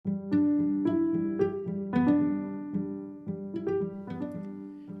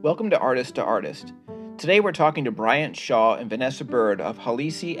Welcome to Artist to Artist. Today we're talking to Bryant Shaw and Vanessa Bird of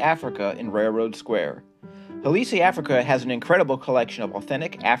Halisi Africa in Railroad Square. Halisi Africa has an incredible collection of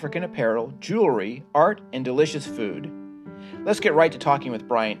authentic African apparel, jewelry, art, and delicious food. Let's get right to talking with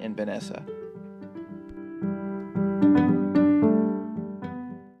Bryant and Vanessa.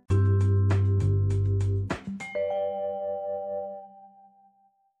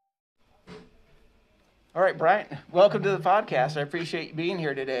 All right, Bryant, welcome to the podcast. I appreciate you being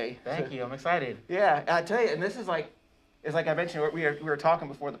here today. Thank you. I'm excited. Yeah, I tell you, and this is like I mentioned, we were talking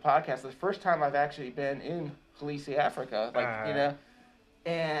before the podcast. The first time I've actually been in Halisi, Africa,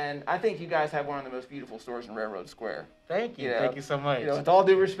 and I think you guys have one of the most beautiful stores in Railroad Square. Thank you. Thank you so much. With all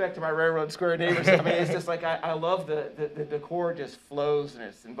due respect to my Railroad Square neighbors, I mean, it's just like I love the decor just flows and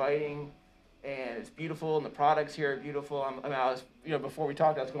it's inviting. And it's beautiful, and the products here are beautiful. I was, before we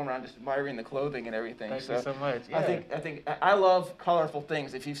talked, I was going around just admiring the clothing and everything. Thank you so much. Yeah. I think I love colorful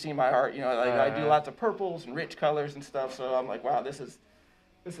things. If you've seen my art, I do lots of purples and rich colors and stuff. So I'm like, wow, this is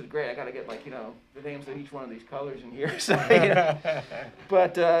great. I got to get the names of each one of these colors in here. So,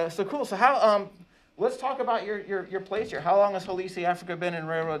 but so cool. So how? Let's talk about your place here. How long has Halisi Africa been in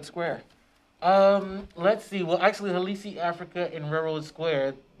Railroad Square? Let's see. Well, actually, Halisi Africa in Railroad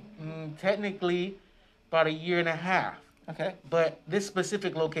Square. Technically, about a year and a half. Okay. But this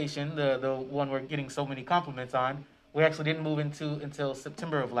specific location, the one we're getting so many compliments on, we actually didn't move into until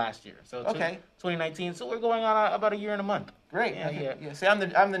September of last year. So 2019. So we're going on about a year and a month. Great. Yeah. See, I'm the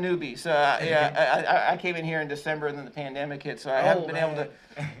newbie. So I came in here in December, and then the pandemic hit. So I haven't been able to.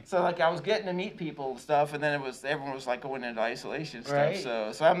 So I was getting to meet people and stuff, and then everyone was going into isolation stuff. Right.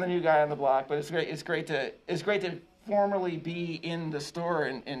 So I'm the new guy on the block. But it's great. It's great to formally be in the store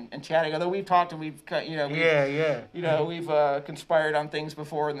and chatting. Although we've talked and we've we've conspired on things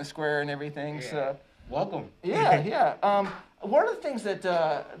before in the square and everything. Yeah. So welcome. Yeah. One of the things that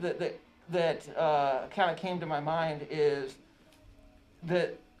kind of came to my mind is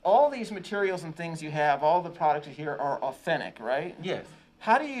that all these materials and things you have, all the products here are authentic, right? Yes.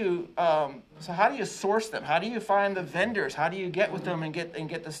 How do you source them? How do you find the vendors? How do you get with them and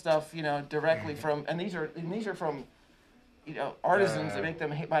get the stuff directly from? And these are from artisans that make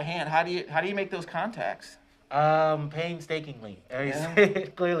them by hand. How do you make those contacts? Painstakingly,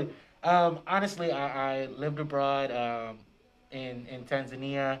 clearly. Honestly, I lived abroad in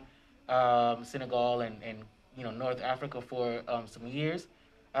Tanzania, Senegal, and North Africa for some years.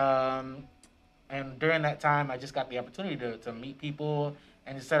 And during that time, I just got the opportunity to meet people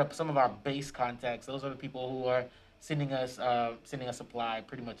and to set up some of our base contacts. Those are the people who are sending us supply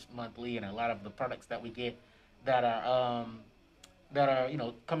pretty much monthly, and a lot of the products that we get that are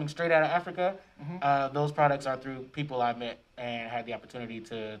coming straight out of Africa. Mm-hmm. Those products are through people I met and had the opportunity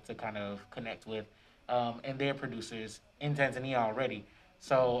to kind of connect with, and they're producers in Tanzania already.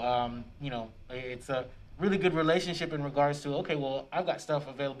 So it's a really good relationship in regards to, okay, well, I've got stuff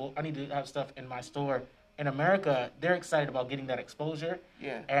available. I need to have stuff in my store in America. They're excited about getting that exposure.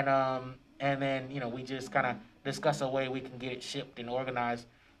 Yeah. And then, we just kind of discuss a way we can get it shipped and organized.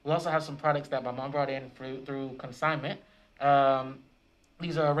 We also have some products that my mom brought in through consignment.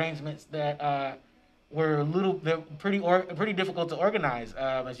 These are arrangements that they're pretty difficult to organize.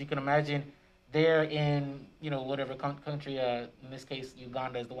 As you can imagine, they're in, whatever country, in this case,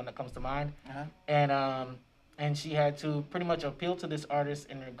 Uganda is the one that comes to mind. Uh-huh. And she had to pretty much appeal to this artist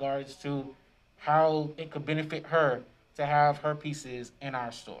in regards to how it could benefit her to have her pieces in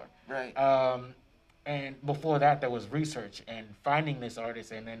our store. Right. And before that, there was research and finding this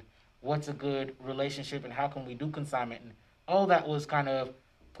artist, and then what's a good relationship and how can we do consignment. And all that was kind of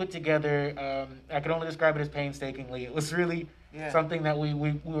put together. I can only describe it as painstakingly. It was really something that we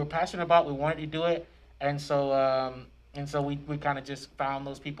were passionate about. We wanted to do it, and so we kind of just found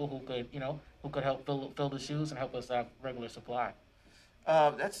those people who could help fill the shoes and help us have regular supply.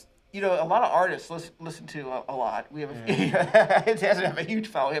 That's a lot of artists listen to a lot. We have it doesn't have a huge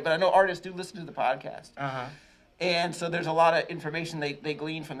following, but I know artists do listen to the podcast. Uh-huh. And so there's a lot of information they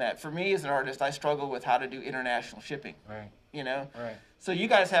glean from that. For me as an artist, I struggle with how to do international shipping. Right. Right. So you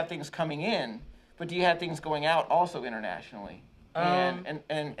guys have things coming in, but do you have things going out also internationally? And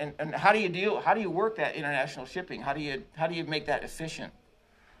how do you work that international shipping? How do you make that efficient?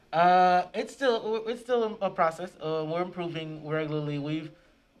 It's still a process. We're improving regularly. We've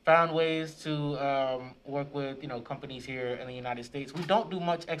found ways to work with companies here in the United States. We don't do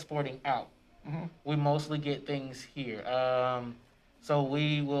much exporting out. Mm-hmm. We mostly get things here. So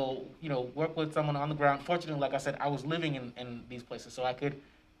we will, work with someone on the ground. Fortunately, like I said, I was living in these places, so I could,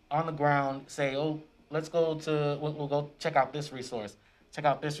 on the ground, say, we'll go check out this resource.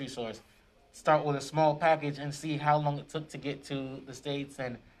 Start with a small package and see how long it took to get to the States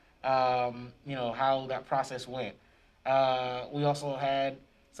and how that process went. We also had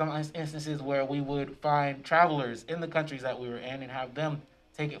some instances where we would find travelers in the countries that we were in and have them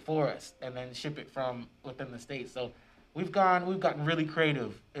take it for us and then ship it from within the states. So we've gotten really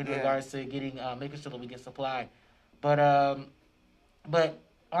creative in regards to getting making sure that we get supply. But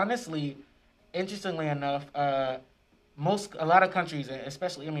honestly, interestingly enough, a lot of countries,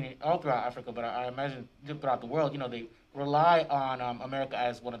 especially all throughout Africa, but I imagine throughout the world, they rely on America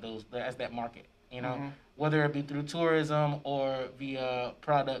as one of those as that market. Whether it be through tourism or via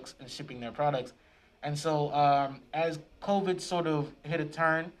products and shipping their products. And so as COVID sort of hit a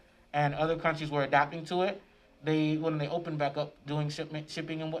turn and other countries were adapting to it, when they opened back up doing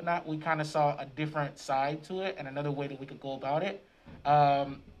shipping and whatnot, we kind of saw a different side to it and another way that we could go about it.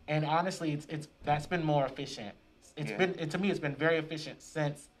 And honestly, that's been more efficient. To me, it's been very efficient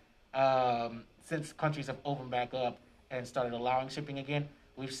since countries have opened back up and started allowing shipping again.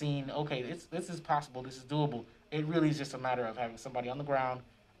 We've seen, okay, this is possible, this is doable. It really is just a matter of having somebody on the ground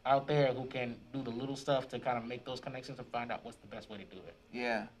out there who can do the little stuff to kind of make those connections and find out what's the best way to do it.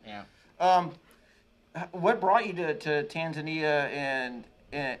 Yeah. Yeah. What brought you to Tanzania and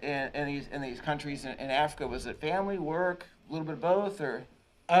these countries in Africa? Was it family, work, a little bit of both, or?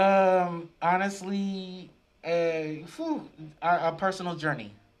 Honestly, a personal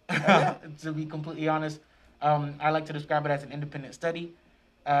journey. To be completely honest, I like to describe it as an independent study.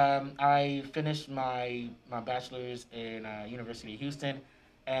 I finished my bachelor's in University of Houston,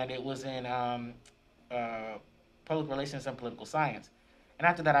 and it was in public relations and political science. And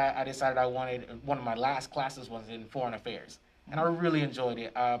after that, I decided I wanted, one of my last classes was in foreign affairs, and I really enjoyed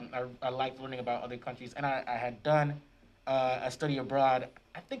it. I liked learning about other countries, and I had done a study abroad.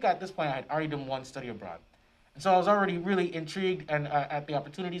 I think at this point I had already done one study abroad, and so I was already really intrigued and at the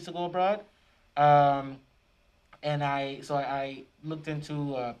opportunities to go abroad. And I looked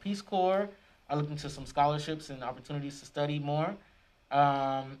into Peace Corps. I looked into some scholarships and opportunities to study more.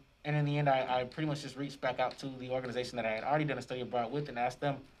 And in the end, I pretty much just reached back out to the organization that I had already done a study abroad with and asked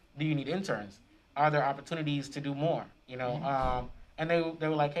them, do you need interns? Are there opportunities to do more? And they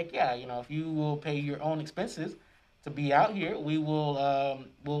were like, heck yeah, if you will pay your own expenses to be out here, we will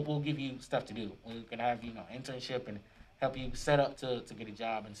we'll give you stuff to do. We can have internship and help you set up to get a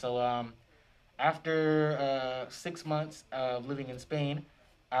job. And so after 6 months of living in Spain,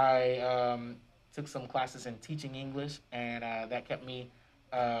 I took some classes in teaching English, and that kept me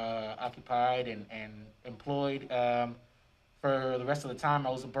occupied and employed for the rest of the time.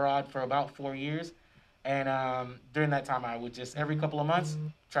 I was abroad for about 4 years, and during that time, I would just every couple of months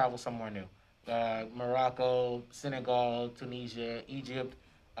travel somewhere new. Morocco, Senegal, Tunisia, Egypt,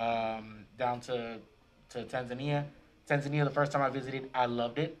 down to Tanzania. Tanzania, the first time I visited, I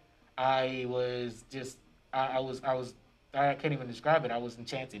loved it. I can't even describe it. I was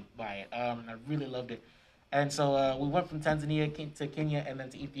enchanted by it. I really loved it. And so we went from Tanzania to Kenya and then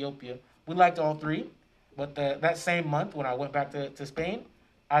to Ethiopia. We liked all three. But that same month when I went back to Spain,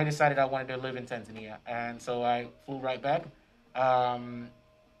 I decided I wanted to live in Tanzania. And so I flew right back.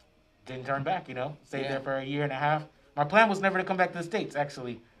 Didn't turn back, Stayed there for a year and a half. My plan was never to come back to the States,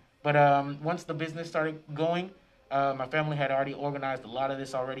 actually. But once the business started going, my family had already organized a lot of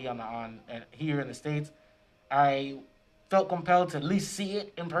this already on here in the States. I felt compelled to at least see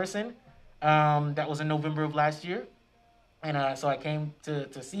it in person. That was in November of last year. And so I came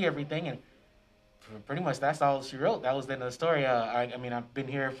to see everything, and pretty much that's all she wrote. That was the end of the story. I've been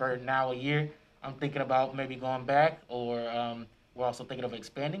here for now a year. I'm thinking about maybe going back, or we're also thinking of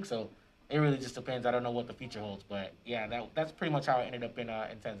expanding. So it really just depends. I don't know what the future holds, but yeah, that's pretty much how I ended up in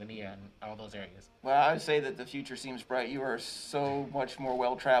Tanzania and all those areas. Well, I would say that the future seems bright. You are so much more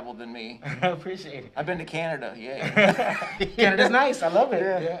well-traveled than me. I appreciate it. I've been to Canada, yeah. Canada's nice. I love it.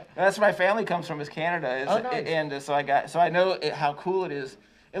 Yeah. That's where my family comes from, is Canada. Nice. And so I know how cool it is,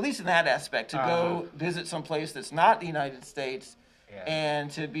 at least in that aspect, to go visit some place that's not the United States. Yeah.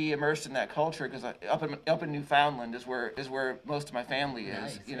 And to be immersed in that culture, because up in Newfoundland is where most of my family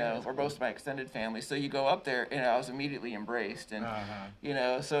is, nice. Or most of my extended family. So you go up there, and I was immediately embraced, and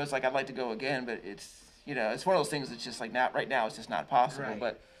so it's like I'd like to go again, but it's it's one of those things that's just like right now it's just not possible. Right.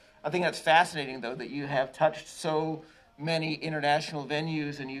 But I think that's fascinating, though, that you have touched so many international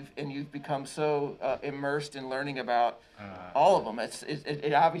venues, and you've become so immersed in learning about all of them.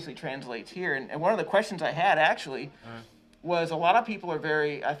 It obviously translates here, and one of the questions I had actually. Was a lot of people are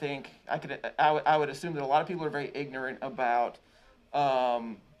very, I think, I would assume that a lot of people are very ignorant about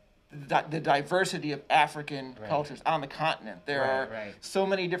the diversity of African cultures on the continent. There are so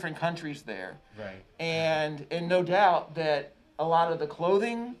many different countries there. Right. And no doubt that a lot of the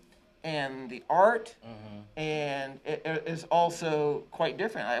clothing and the art, and it is also quite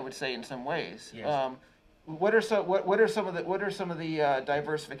different, I would say, in some ways. Yes. What are some of the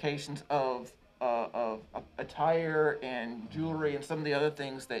diversifications of attire and jewelry and some of the other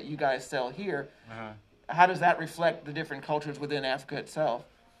things that you guys sell here? How does that reflect the different cultures within Africa itself?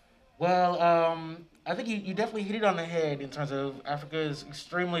 Well, I think you definitely hit it on the head in terms of Africa is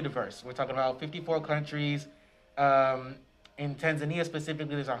extremely diverse. We're talking about 54 countries. In Tanzania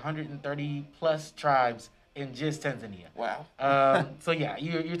specifically, there's 130 plus tribes in just Tanzania. Wow. So yeah,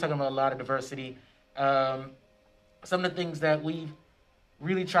 you're talking about a lot of diversity. Some of the things that we've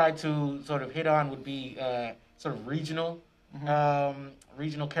really tried to sort of hit on would be sort of regional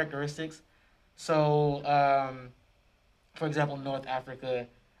characteristics. So, for example, North Africa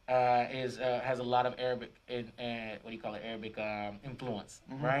has a lot of Arabic Arabic influence,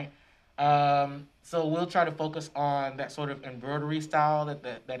 right? So we'll try to focus on that sort of embroidery style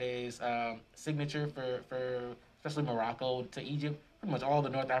that is signature for especially Morocco to Egypt. Pretty much all the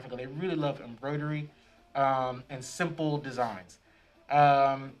North Africa, they really love embroidery and simple designs.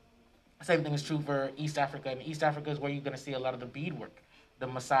 Same thing is true for East Africa. And East Africa is where you're going to see a lot of the beadwork. The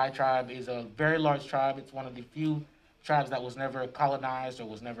Maasai tribe is a very large tribe. It's one of the few tribes that was never colonized or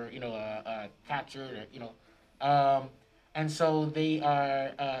was never, captured, and so they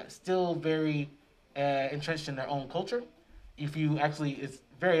are still very entrenched in their own culture. It's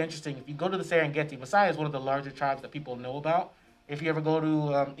very interesting. If you go to the Serengeti, Maasai is one of the larger tribes that people know about. If you ever go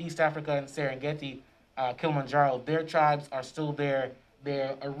to East Africa and Serengeti, Kilimanjaro, their tribes are still there.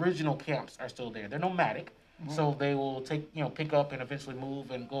 Their original camps are still there. They're nomadic, so they will pick up and eventually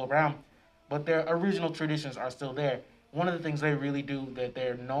move and go around. But their original traditions are still there. One of the things they really do that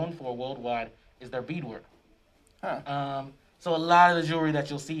they're known for worldwide is their beadwork. Huh. So a lot of the jewelry that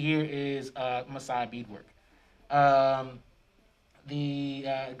you'll see here is Maasai beadwork. Kind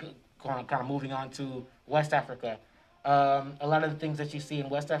of moving on to West Africa. A lot of the things that you see in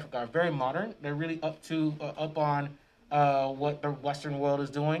West Africa are very modern. They're really up on what the Western world is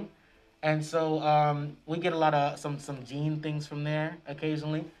doing, and so we get a lot of some jean things from there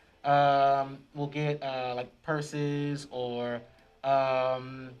occasionally. We'll get like purses or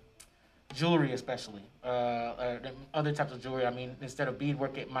jewelry, especially other types of jewelry. I mean, instead of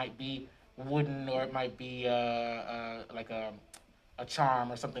beadwork, it might be wooden or it might be like a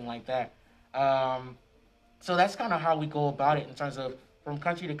charm or something like that. So that's kind of how we go about it in terms of from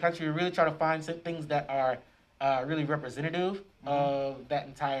country to country. We really try to find some things that are really representative of that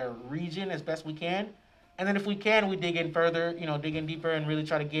entire region as best we can. And then if we can, we dig in further, dig in deeper and really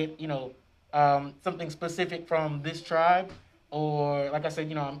try to get, something specific from this tribe. Or like I said,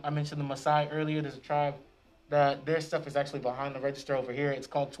 I mentioned the Maasai earlier. There's a tribe that their stuff is actually behind the register over here. It's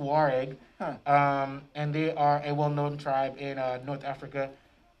called Tuareg. And they are a well-known tribe in North Africa.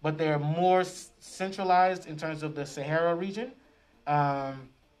 But they're more centralized in terms of the Sahara region.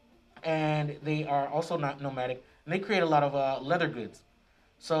 And they are also not nomadic. And they create a lot of leather goods.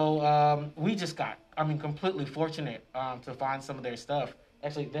 So we just got, completely fortunate to find some of their stuff.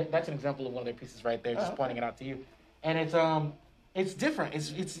 Actually, that's an example of one of their pieces right there, just pointing it out to you. And it's different. It's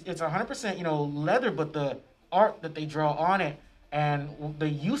 100%, leather, but the art that they draw on it and the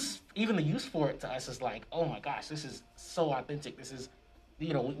use for it to us is like, oh my gosh, this is so authentic. This is,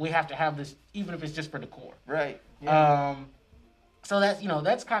 we have to have this, even if it's just for decor. Right. Yeah. So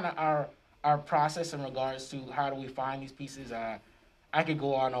that's kind of our process in regards to how do we find these pieces. I could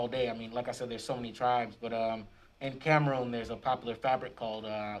go on all day. I mean, like I said, there's so many tribes, but in Cameroon, there's a popular fabric called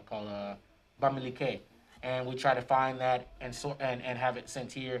bamileke, and we try to find that and have it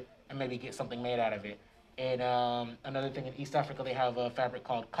sent here and maybe get something made out of it. And another thing in East Africa, they have a fabric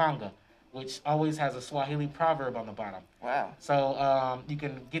called kanga, which always has a Swahili proverb on the bottom. Wow. So you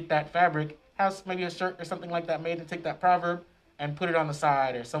can get that fabric, have maybe a shirt or something like that made, and take that proverb and put it on the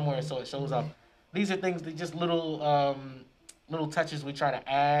side or somewhere so it shows up. These are things that just little touches we try to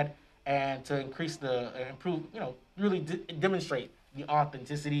add and to improve, really demonstrate the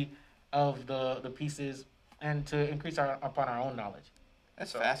authenticity of the pieces and to increase upon our own knowledge.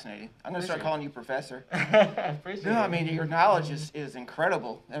 That's fascinating. I'm going to start calling you professor. Appreciate it. No, I mean, your knowledge is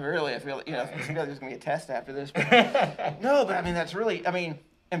incredible. And really, I feel there's going to be a test after this. But no, but I mean, that's really,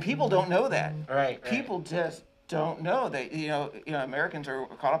 and people don't know that. Right. People just don't know. They, Americans are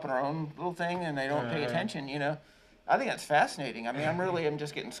caught up in our own little thing and they don't pay attention, I think that's fascinating. I mean, I'm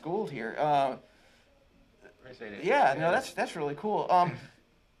just getting schooled here. Appreciate it. Yeah, no, that's really cool.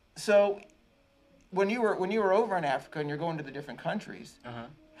 So when you were over in Africa and you're going to the different countries,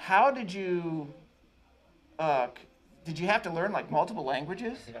 how did you have to learn like multiple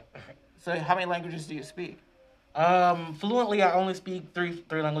languages? Yeah. So how many languages do you speak? Fluently, I only speak three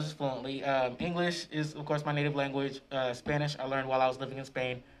languages fluently. English is, of course, my native language. Spanish I learned while I was living in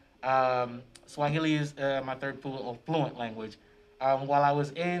Spain. Swahili is my third fluent language. While I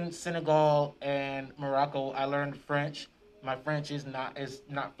was in Senegal and Morocco, I learned French. My French is not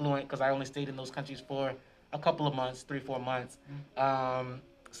fluent because I only stayed in those countries for a couple of months, 3-4 months.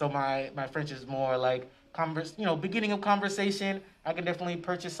 So my French is more like beginning of conversation. I can definitely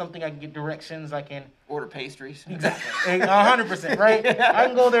purchase something. I can get directions. I can order pastries. Exactly, 100%. Right. I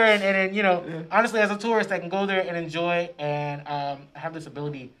can go there and honestly, as a tourist, I can go there and enjoy and have this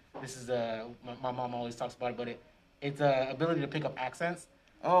ability. This is my mom always talks about it, but it's ability to pick up accents.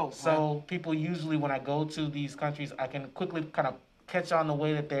 Oh, so wow. People usually when I go to these countries, I can quickly kind of catch on the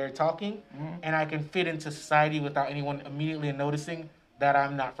way that they're talking, and I can fit into society without anyone immediately noticing that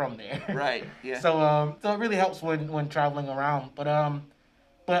I'm not from there. Right. Yeah. So it really helps when traveling around.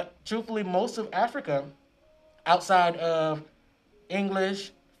 But truthfully, most of Africa, outside of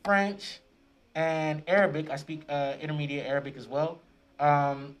English, French, and Arabic, I speak intermediate Arabic as well.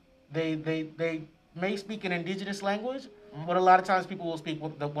 They may speak an indigenous language, but a lot of times people will speak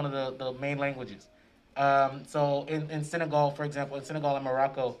one of the main languages. So in Senegal, for example, in Senegal and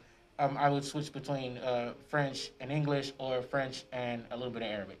Morocco, I would switch between French and English or French and a little bit of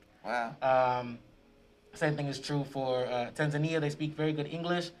Arabic. Wow. Same thing is true for Tanzania. They speak very good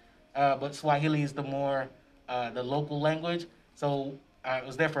English, but Swahili is the local language. So I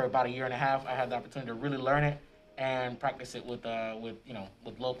was there for about 1.5 years. I had the opportunity to really learn it and practice it with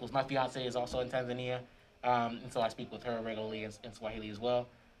locals. My fiance is also in Tanzania, and so I speak with her regularly in Swahili as well.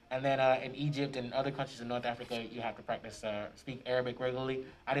 And then in Egypt and other countries in North Africa, you have to practice speak Arabic regularly.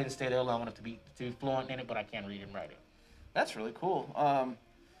 I didn't stay there long enough to be fluent in it, but I can read and write it. That's really cool.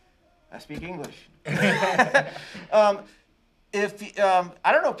 I speak English. I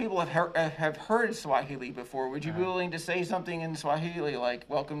don't know if people have heard Swahili before. Would you be willing to say something in Swahili, like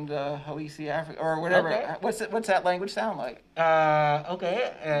 "Welcome to Halisi, Africa" or whatever? Okay. What's that language sound like?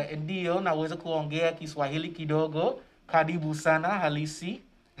 Okay. Ndio naweza kuongea Kiswahili kidogo. Karibu sana Halisi.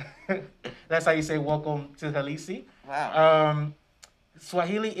 That's how you say welcome to Halisi. Wow.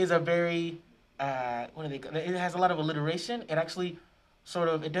 Swahili is a very it has a lot of alliteration. It actually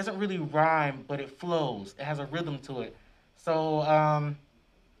it doesn't really rhyme, but it flows. It has a rhythm to it. So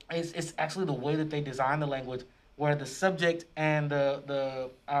it's actually the way that they design the language, where the subject and the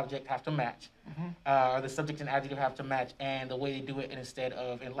object have to match, or the subject and adjective have to match, and the way they do it instead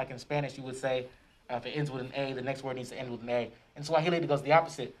of like in Spanish you would say if it ends with an A, the next word needs to end with an A. In Swahili it goes the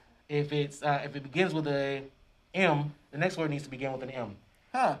opposite. If it begins with a M, the next word needs to begin with an M.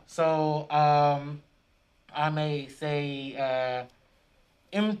 Huh. So I may say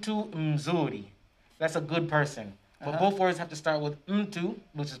mtu mzuri. That's a good person. But both words have to start with mtu,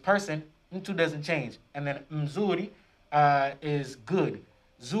 which is person. Mtu doesn't change. And then mzuri is good.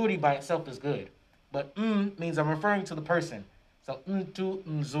 Zuri by itself is good. But means I'm referring to the person. So mtu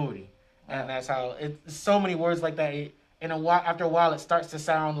mzuri. And that's how it's so many words like that. After a while, it starts to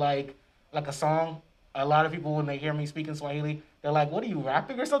sound like a song. A lot of people, when they hear me speaking Swahili, they're like, "What are you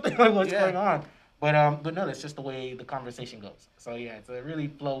rapping or something? Like, what's going on?" But no, that's just the way the conversation goes. So yeah, it's a really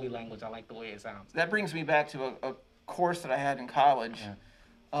flowy language. I like the way it sounds. That brings me back to a course that I had in college.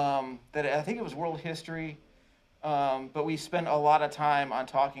 That I think it was world history, but we spent a lot of time on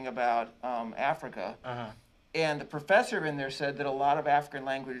talking about Africa. And the professor in there said that a lot of African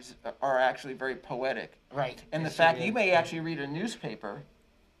languages are actually very poetic. Right. And the fact that you may actually read a newspaper,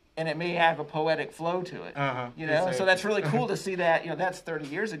 and it may have a poetic flow to it. So that's really cool to see that. That's 30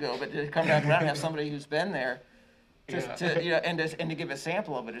 years ago, but to come back around and have somebody who's been there, and to give a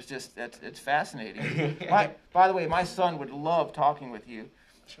sample of it is just it's fascinating. By the way, my son would love talking with you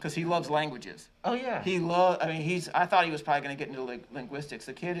because he loves languages. Oh yeah. I thought he was probably going to get into linguistics.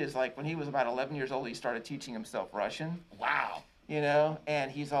 The kid is like, when he was about 11 years old, he started teaching himself Russian. Wow. And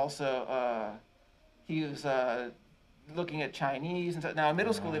he's also he was looking at Chinese and stuff. Now in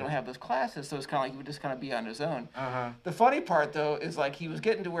middle school they don't have those classes, so it's kind of like he would just kind of be on his own. The funny part though is like he was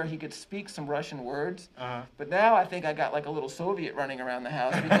getting to where he could speak some Russian words, but now I think I got like a little Soviet running around the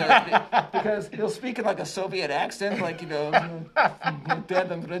house because he'll speak in like a Soviet accent, like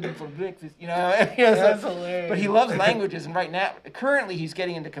dead for breakfast, That's hilarious. But he loves languages, and right now currently he's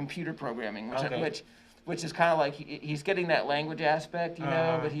getting into computer programming, which is kind of like he's getting that language aspect,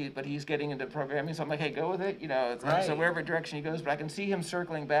 but he's getting into programming. So I'm like, hey, go with it, So wherever direction he goes. But I can see him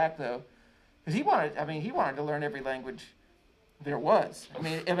circling back though, because he wanted to learn every language there was.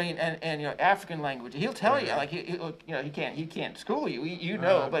 And African language. He'll tell you like he can't school you,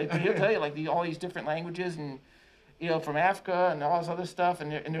 but he'll tell you like all these different languages, and from Africa and all this other stuff.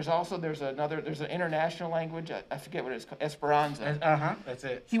 And there's an international language. I forget what it's called, Esperanza. That's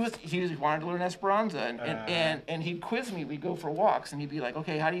it. He wanted to learn Esperanza, and he'd quiz me. We'd go for walks, and he'd be like,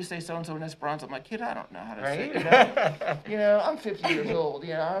 "Okay, how do you say so and so in Esperanza?" I'm like, "Kid, I don't know how to say it." I'm 50 years old.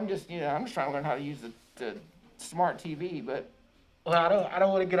 I'm just trying to learn how to use the smart TV. But well, I don't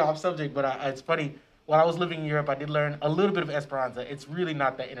want to get off subject, but it's funny. While I was living in Europe, I did learn a little bit of Esperanza. It's really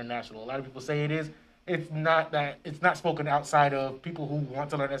not that international. A lot of people say it is. It's not spoken outside of people who want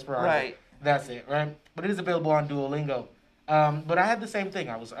to learn Esperanto. Right. That's it, right? But it is available on Duolingo. But I had the same thing.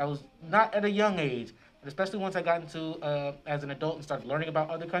 I was not at a young age, but especially once I got into as an adult and started learning about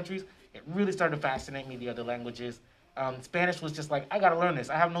other countries, it really started to fascinate me, the other languages. Spanish was just like, I got to learn this.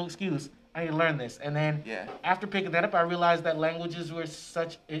 I have no excuse. I need to learn this. And then after picking that up, I realized that languages were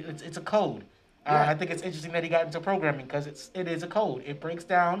it's a code. I think it's interesting that he got into programming because it is a code. It breaks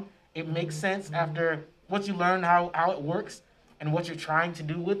down. It makes sense after once you learn how it works and what you're trying to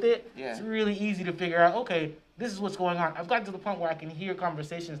do with it. Yeah. It's really easy to figure out, okay, this is what's going on. I've gotten to the point where I can hear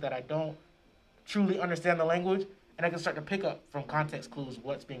conversations that I don't truly understand the language, and I can start to pick up from context clues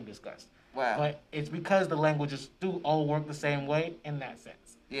what's being discussed. Wow. But it's because the languages do all work the same way in that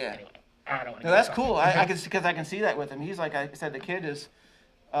sense. Yeah. Anyway, I don't want to that's cool. I can see that with him. He's like I said, the kid is...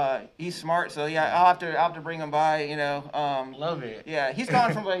 he's smart, so I'll have to bring him by, Love it. Yeah, he's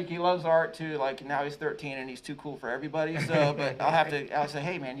gone from he loves art to now he's 13 and he's too cool for everybody. So, but I'll say,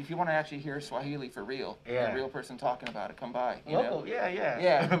 hey man, if you want to actually hear Swahili for real, a real person talking about it, come by. Yeah. Me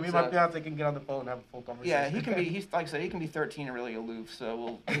and my fiance can get on the phone and have a full conversation. Yeah, he can be. He's like I said, he can be 13 and really aloof.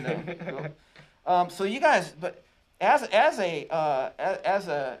 So so you guys, but as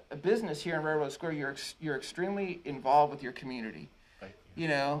a business here in Railroad Square, you're extremely involved with your community.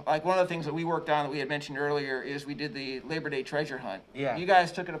 Like one of the things that we worked on that we had mentioned earlier is we did the Labor Day treasure hunt. Yeah. You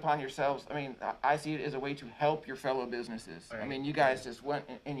guys took it upon yourselves. I mean, I see it as a way to help your fellow businesses. Right. I mean, you guys just went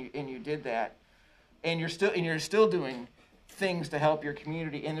and you did that, and you're still doing things to help your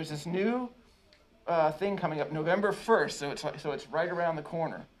community. And there's this new thing coming up November 1st, so it's right around the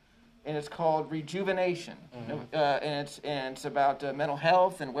corner, and it's called Rejuvenation, and it's about mental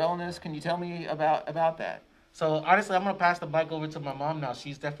health and wellness. Can you tell me about that? So, honestly, I'm going to pass the mic over to my mom now.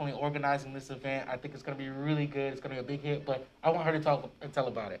 She's definitely organizing this event. I think it's going to be really good. It's going to be a big hit, but I want her to talk and tell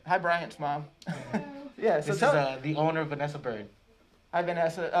about it. Hi, Bryant's mom. Yeah, so this is the owner, Vanessa Bird. Hi,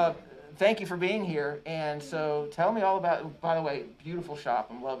 Vanessa. Thank you for being here. And so tell me all about, by the way, beautiful shop.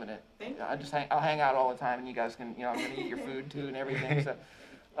 I'm loving it. Thank you. I'll hang out all the time, and you guys can, I'm going to eat your food, too, and everything.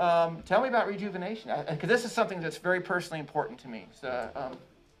 So tell me about Rejuvenation, because this is something that's very personally important to me.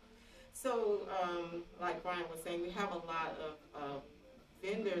 So, like Brian was saying, we have a lot of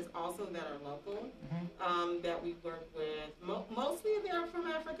vendors also that are local that we work with. Mostly they're from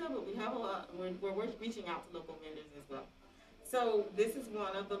Africa, but we have a lot. We're reaching out to local vendors as well. So this is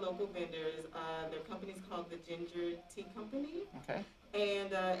one of the local vendors. Their company's called the Ginger Tea Company. Okay.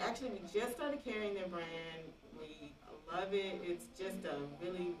 And actually, we just started carrying their brand. We love it. It's just a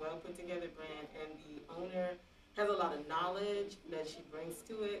really well put together brand, and the owner has a lot of knowledge that she brings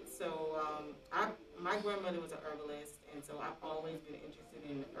to it. So my grandmother was an herbalist, and so I've always been interested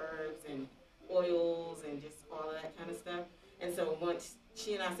in herbs and oils and just all of that kind of stuff. And so once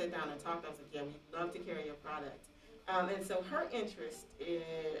she and I sat down and talked, I was like, yeah, we'd love to carry your product. And so her interest,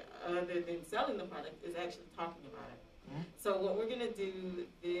 other than selling the product, is actually talking about it. Mm-hmm. So what we're going to do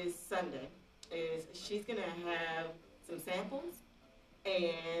this Sunday is she's going to have some samples,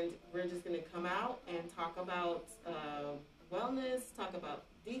 and we're just going to come out and talk about wellness, talk about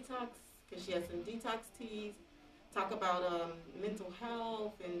detox, because she has some detox teas, talk about mental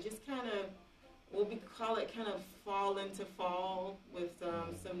health, and just kind of, we call it kind of fall into fall with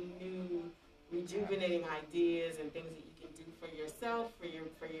some new rejuvenating ideas and things that you can do for yourself, for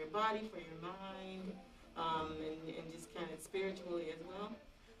your body, for your mind, and just kind of spiritually as well.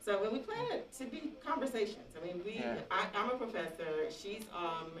 So when we plan it to be conversations, I mean, I'm a professor, she's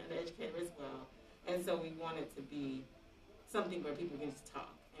an educator as well, and so we want it to be something where people can just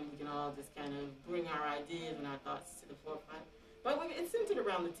talk, and we can all just kind of bring our ideas and our thoughts to the forefront. But it's centered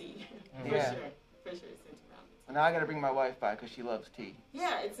around the tea, for sure it's centered around the tea. And now I got to bring my wife by because she loves tea.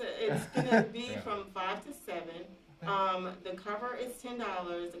 Yeah, it's going to be from 5 to 7. The cover is $10,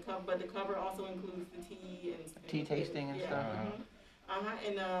 but the cover also includes the tea and tea tasting and stuff.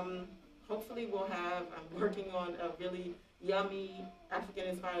 And hopefully I'm working on a really yummy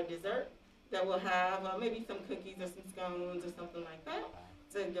African-inspired dessert that will have maybe some cookies or some scones or something like that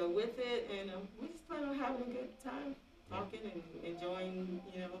to go with it. And we just plan on having a good time talking and enjoying,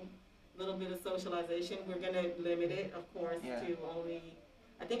 a little bit of socialization. We're going to limit it, of course, to only,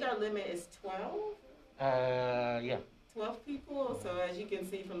 I think our limit is 12. Yeah. 12 people. So as you can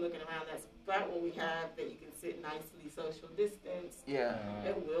see from looking around, that's about what we have, that you can sit nicely, social distance. Yeah.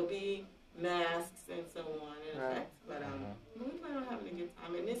 It will be masks and so on in effect. But we plan on having a good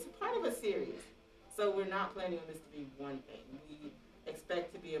time. And it's part of a series. So we're not planning on this to be one thing. We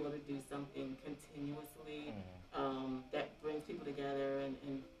expect to be able to do something continuously that brings people together.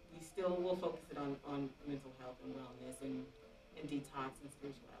 And we still will focus it on mental health and wellness and detox and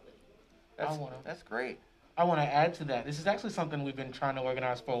spirituality. That's great. I want to add to that. This is actually something we've been trying to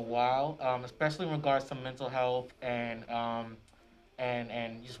organize for a while, especially in regards to mental health and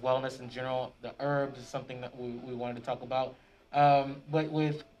just wellness in general. The herbs is something that we wanted to talk about. But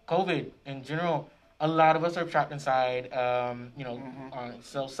with COVID in general, a lot of us are trapped inside,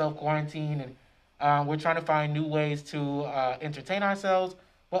 self quarantine, and we're trying to find new ways to entertain ourselves,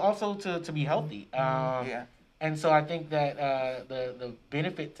 but also to be healthy. And so I think that the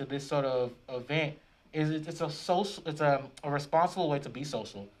benefit to this sort of event is it's a responsible way to be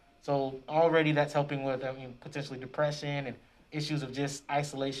social. So already that's helping with potentially depression and issues of just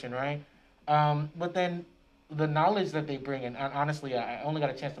isolation, right? But then the knowledge that they bring, and honestly, I only got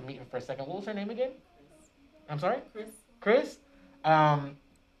a chance to meet her for a second. What was her name again? I'm sorry? Chris? I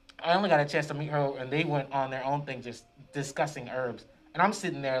only got a chance to meet her, and they went on their own thing just discussing herbs. And I'm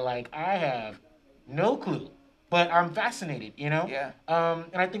sitting there like, I have no clue, but I'm fascinated, Yeah.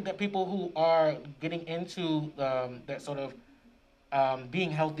 And I think that people who are getting into that sort of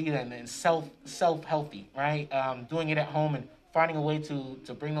being healthy and self-healthy, right? Doing it at home and finding a way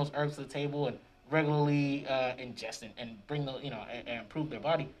to bring those herbs to the table and regularly ingest and bring the and improve their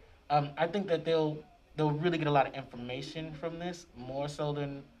body. I think that they'll really get a lot of information from this, more so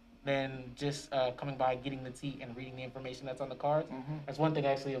than just coming by, getting the tea and reading the information that's on the cards. That's one thing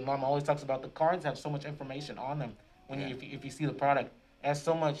actually. Mom always talks about. The cards have so much information on them. If you see the product, it has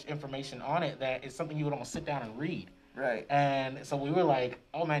so much information on it that it's something you would almost sit down and read. Right. And so we were like,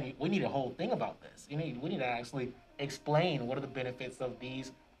 oh man, we need a whole thing about this. We need to actually explain what are the benefits of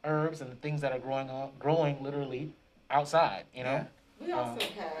these herbs and the things that are growing literally outside. Yeah. We also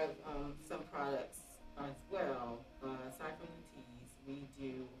have some products as well. Aside from the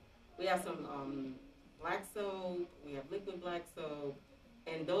teas, we have some black soap. We have liquid black soap,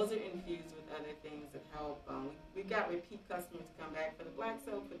 and those are infused with other things that help. We've got repeat customers to come back for the black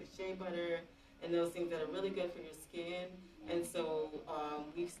soap, for the shea butter, and those things that are really good for your skin. And so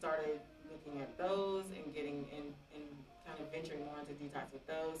we've started looking at those and getting and kind of venturing more into detox with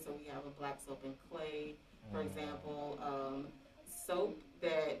those. So we have a black soap and clay, for example, soap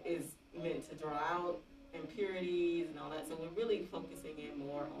that is meant to draw out impurities and all that. So we're really focusing in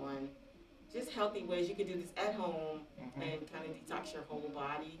more on just healthy ways you can do this at home and kind of detox your whole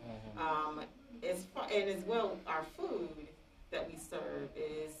body. And as well, our food that we serve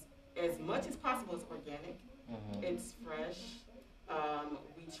is, as much as possible, it's organic. It's fresh.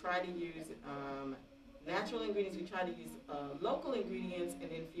 We try to use natural ingredients. We try to use local ingredients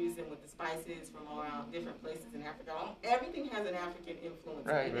and infuse them with the spices from all around different places in Africa. Everything has an African influence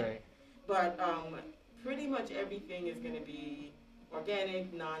in it. But pretty much everything is going to be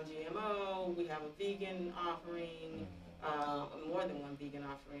organic, non-GMO. We have a vegan offering, more than one vegan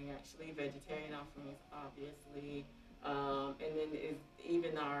offering actually, vegetarian offerings obviously, and then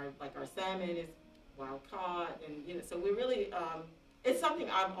even our salmon is wild caught, and so we really it's something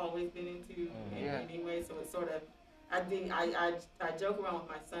I've always been into anyway. So it's sort of I joke around with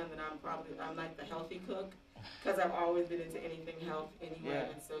my son that I'm like the healthy cook because I've always been into anything health anyway,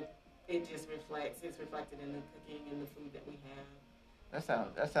 and so it just it's reflected in the cooking and the food that we have.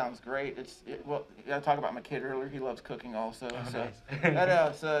 That sounds great. Well, I talked about my kid earlier. He loves cooking also. So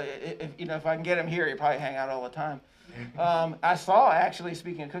Nice. So if I can get him here, he'd probably hang out all the time. I saw, actually,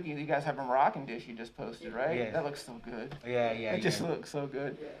 speaking of cooking, you guys have a Moroccan dish you just posted, right? Yes. That looks so good. Yeah. It just looks so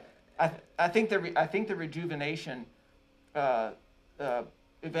good. Yeah. I think the rejuvenation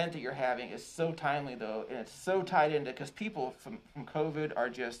event that you're having is so timely, though, and it's so tied into, because people from COVID are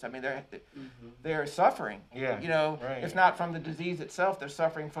just, they're suffering. Yeah. Right. If not from the disease itself, they're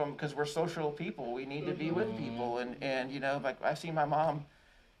suffering from, because we're social people. We need to be with people, and like I've seen my mom,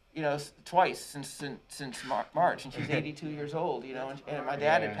 twice since March, and she's 82 years old, and my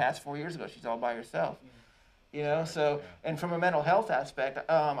dad had passed 4 years ago. She's all by herself. So, and from a mental health aspect,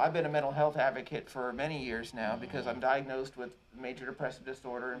 I've been a mental health advocate for many years now because I'm diagnosed with major depressive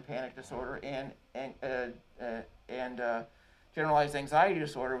disorder and panic disorder and generalized anxiety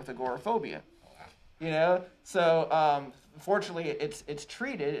disorder with agoraphobia. So fortunately it's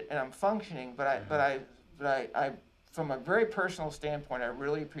treated and I'm functioning, but I from a very personal standpoint, I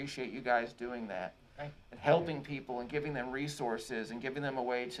really appreciate you guys doing that and helping people and giving them resources and giving them a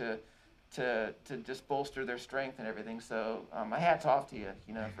way to to just bolster their strength and everything. So my hat's off to you,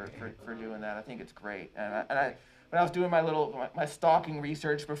 for doing that. I think it's great. And I when I was doing my stalking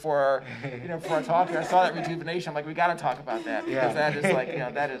research before I talked, I saw that rejuvenation. I'm like, we got to talk about that because that is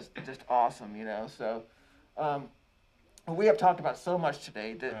that is just awesome. So we have talked about so much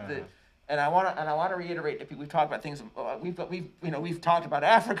today. And I want to reiterate that we've talked about things. We've talked about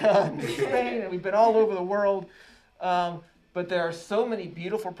Africa and Spain, and we've been all over the world. But there are so many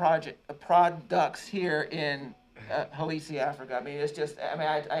beautiful products here in Halisi, Africa. I mean, it's just. I mean,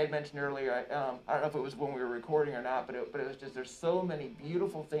 I had mentioned earlier. I don't know if it was when we were recording or not, but it was just. There's so many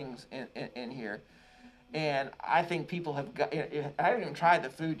beautiful things in here, and I think people have got. I haven't even tried the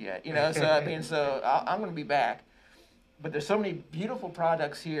food yet. So I'm going to be back. But there's so many beautiful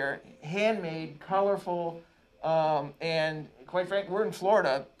products here, handmade, colorful, and quite frankly, we're in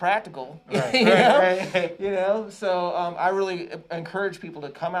Florida, practical. Right. So I really encourage people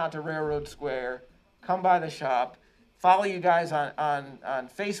to come out to Railroad Square, come by the shop, follow you guys on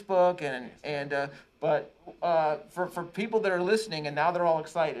Facebook, but for people that are listening and now they're all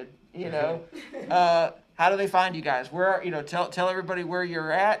excited, how do they find you guys? Where tell everybody where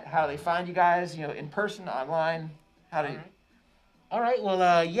you're at, how they find you guys, in person, online. How do you? All right. Well,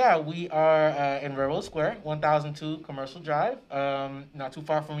 we are in Railroad Square, 1002 Commercial Drive, not too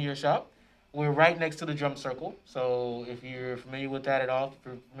far from your shop. We're right next to the Drum Circle. So if you're familiar with that at all, if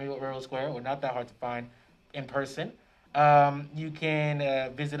you're familiar with Railroad Square, we're not that hard to find in person. You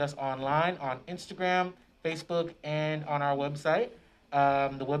can visit us online on Instagram, Facebook, and on our website.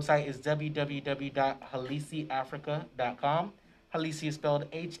 The website is www.halisiafrica.com. Halisi is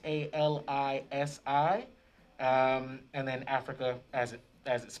spelled Halisi. And then Africa as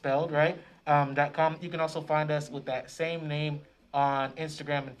it's spelled, right? .com. You can also find us with that same name on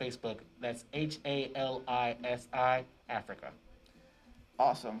Instagram and Facebook. That's Halisi Africa.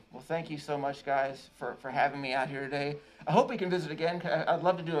 Awesome. Well, thank you so much, guys, for having me out here today. I hope we can visit again. I'd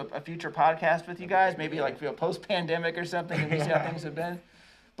love to do a future podcast with you guys, maybe post-pandemic or something, and see how things have been.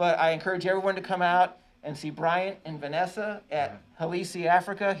 But I encourage everyone to come out and see Bryant and Vanessa at Halisi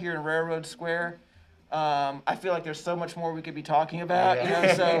Africa here in Railroad Square. I feel like there's so much more we could be talking about,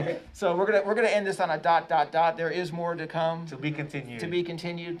 So we're gonna end this on a ... There is more to come. To be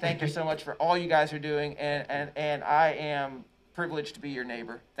continued. Thank you so much for all you guys are doing, and I am privileged to be your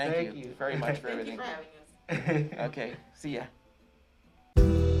neighbor. Thank you very much for everything. Thank you for having us. Okay, see ya.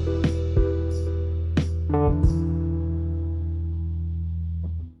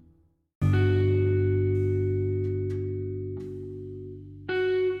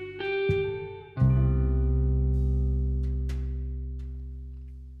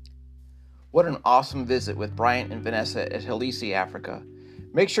 What an awesome visit with Bryant and Vanessa at Halisi Africa.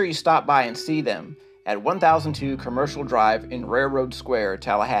 Make sure you stop by and see them at 1002 Commercial Drive in Railroad Square,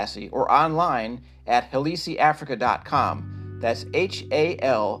 Tallahassee, or online at halisiafrica.com. That's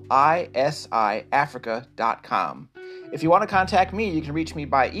HALISI Africa.com. If you want to contact me, you can reach me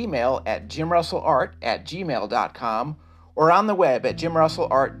by email at jimrussellart@gmail.com or on the web at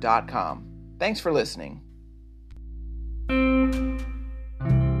jimrussellart.com. Thanks for listening.